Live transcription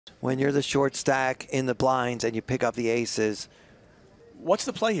When you're the short stack in the blinds and you pick up the aces. What's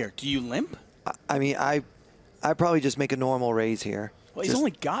the play here? Do you limp? I mean, I probably just make a normal raise here. Well, he's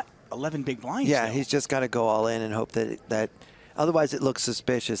only got 11 big blinds. Yeah, though. he's just got to go all in and hope that otherwise it looks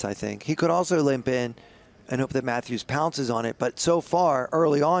suspicious, I think. He could also limp in and hope that Mathews pounces on it. But so far,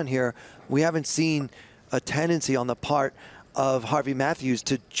 early on here, we haven't seen a tendency on the part of Harvey Mathews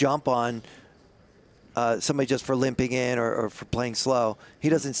to jump on somebody just for limping in or for playing slow. He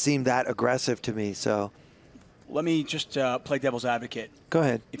doesn't seem that aggressive to me. So let me just play devil's advocate. Go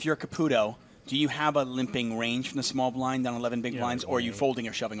ahead. If you're Caputo, do you have a limping range from the small blind down 11 big blinds, or are you folding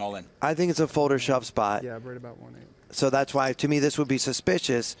or shoving all in? I think it's a fold or shove spot. Yeah, right about 1-8. So that's why, to me, this would be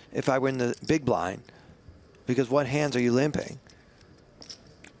suspicious if I were in the big blind. Because what hands are you limping?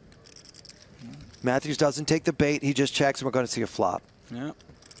 Mathews doesn't take the bait. He just checks, and we're going to see a flop. Yeah.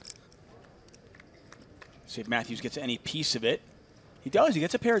 See if Mathews gets any piece of it. He does. He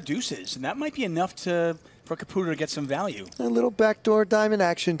gets a pair of deuces, and that might be enough for Caputo to get some value. A little backdoor diamond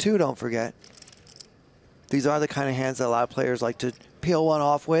action, too, don't forget. These are the kind of hands that a lot of players like to peel one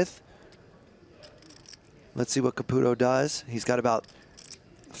off with. Let's see what Caputo does. He's got about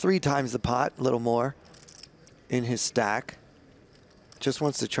 3 times the pot, a little more, in his stack. Just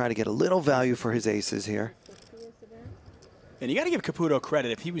wants to try to get a little value for his aces here. And you got to give Caputo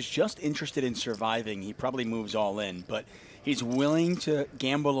credit. If he was just interested in surviving, he probably moves all in. But he's willing to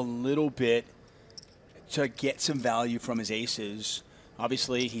gamble a little bit to get some value from his aces.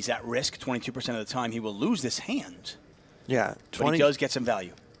 Obviously, he's at risk 22% of the time. He will lose this hand. Yeah. But he does get some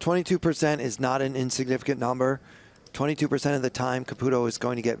value. 22% is not an insignificant number. 22% of the time, Caputo is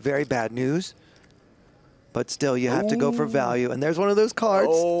going to get very bad news. But still, you have to go for value. And there's one of those cards.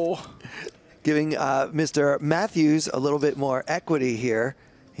 Giving Mr. Mathews a little bit more equity here.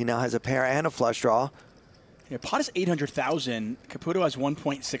 He now has a pair and a flush draw. Yeah, pot is 800,000. Caputo has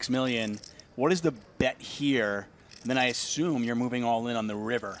 1.6 million. What is the bet here? And then I assume you're moving all in on the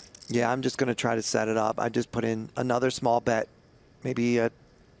river. Yeah, I'm just going to try to set it up. I just put in another small bet, maybe a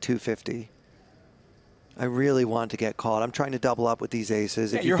 250. I really want to get called. I'm trying to double up with these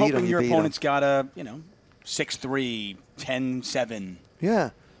aces. Yeah, if you you're beat hoping them, you your beat opponent's them. got a, 6-3, 10-7.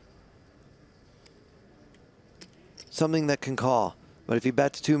 Yeah. Something that can call. But if he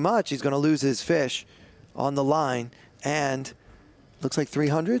bets too much, he's going to lose his fish on the line. And looks like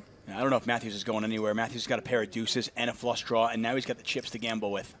 300. I don't know if Mathews is going anywhere. Mathews has got a pair of deuces and a flush draw, and now he's got the chips to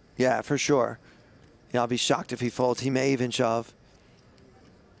gamble with. Yeah, for sure. Yeah, I'll be shocked if he folds. He may even shove.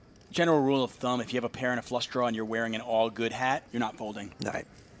 General rule of thumb, if you have a pair and a flush draw and you're wearing an all-good hat, you're not folding. Right.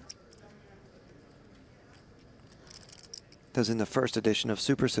 That was in the first edition of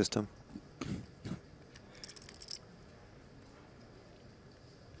Super System.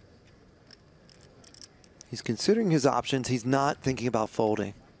 He's considering his options. He's not thinking about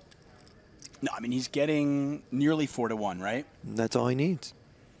folding. No, I mean, he's getting nearly 4-1, right? That's all he needs.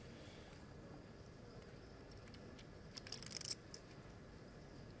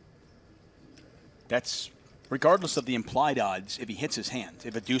 That's regardless of the implied odds. If he hits his hand,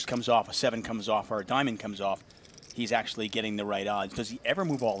 if a deuce comes off, a 7 comes off, or a diamond comes off, he's actually getting the right odds. Does he ever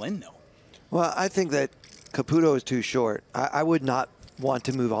move all in, though? Well, I think that Caputo is too short. I would not want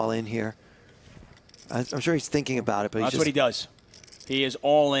to move all in here. I'm sure he's thinking about it, but that's what he does. He is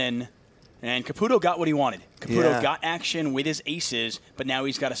all in, and Caputo got what he wanted. Caputo got action with his aces, but now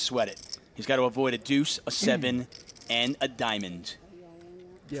he's got to sweat it. He's got to avoid a deuce, a 7, and a diamond.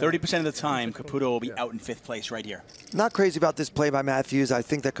 30% of the time, Caputo will be out in 5th place right here. Not crazy about this play by Mathews. I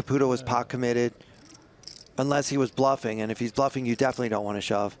think that Caputo was pot committed, unless he was bluffing. And if he's bluffing, you definitely don't want to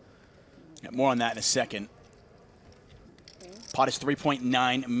shove. Yeah, more on that in a second. Pot is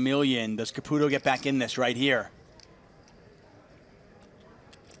 3.9 million. Does Caputo get back in this right here?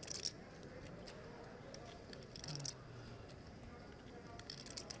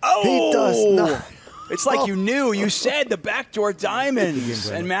 Oh! He does not. It's like you knew. You said the backdoor diamonds.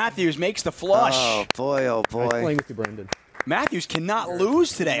 And Mathews makes the flush. Oh, boy, oh, boy. Nice playing with you, Brandon. Mathews cannot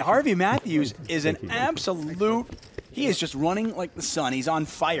lose today. Harvey Mathews is an absolute... He is just running like the sun. He's on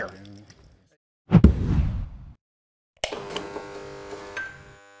fire.